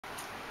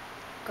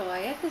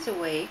Goliath is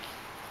awake.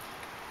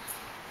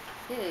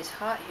 It is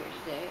hot here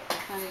today. I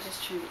finally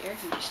just turned the air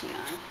conditioning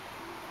on.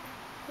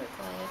 Look,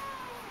 Goliath.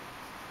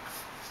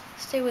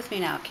 Stay with me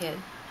now, kid.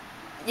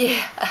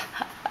 Yeah.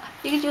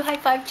 You can do high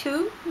five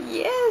too?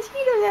 Yes,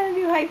 he knows how to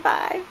do high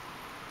five.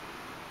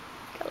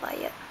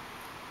 Goliath.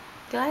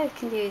 Goliath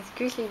can do his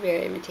grizzly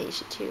bear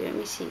imitation too. Let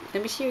me see.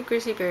 Let me see your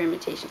grizzly bear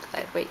imitation,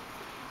 Goliath. Wait.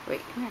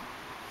 Wait, come here.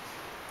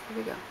 Here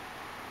we go.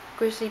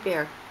 Grizzly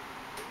bear.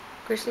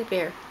 Grizzly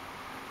bear.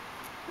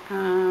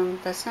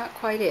 That's not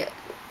quite it.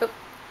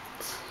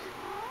 Oops.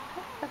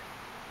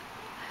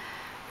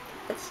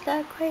 That's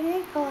not quite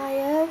it,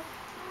 Goliath.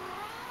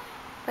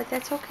 But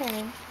that's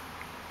okay.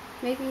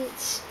 Maybe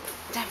it's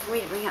time for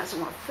me to bring out some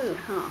more food,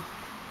 huh?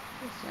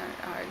 He's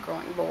our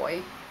growing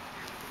boy.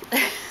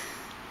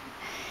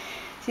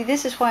 See,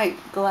 this is why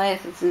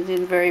Goliath isn't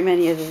in very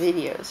many of the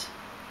videos.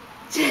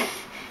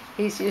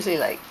 He's usually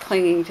like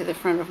clinging to the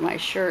front of my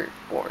shirt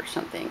or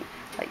something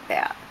like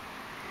that.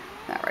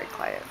 Not right,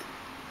 Goliath?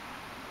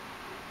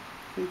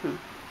 Oh,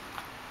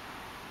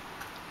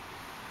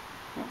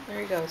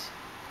 there he goes.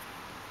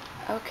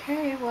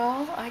 Okay,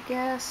 well, I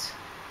guess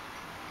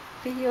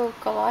video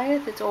of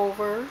Goliath is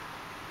over.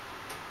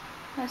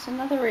 That's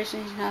another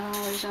reason he's not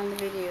always on the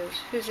videos.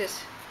 Who's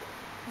this?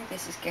 I think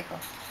this is Gecko.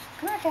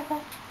 Come here,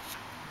 Gecko.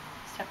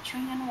 Stop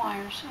chewing on the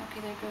wires. Okay,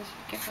 there goes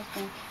Gecko's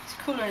thing. It's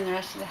cooler in the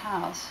rest of the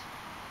house.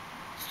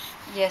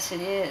 Yes,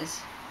 it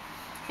is.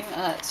 Even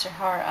let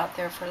Sahara out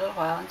there for a little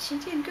while, and she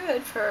did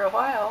good for a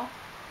while.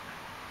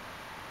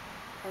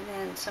 And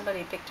then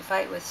somebody picked a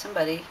fight with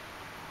somebody.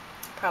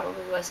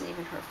 Probably wasn't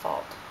even her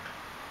fault.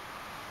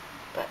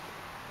 But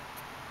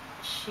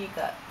she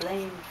got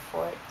blamed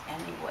for it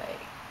anyway.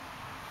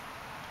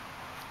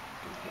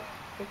 And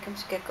here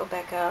comes Gecko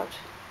back out.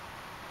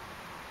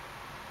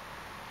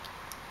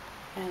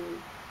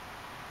 And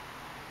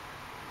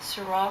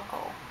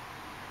Sirocco.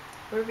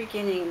 We're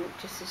beginning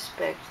to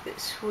suspect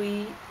that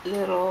sweet,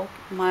 little,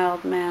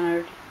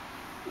 mild-mannered,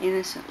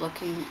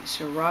 innocent-looking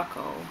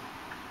Sirocco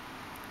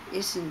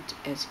isn't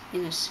as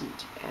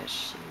innocent as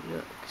she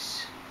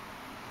looks.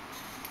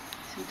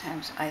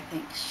 Sometimes I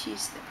think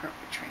she's the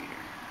perpetrator.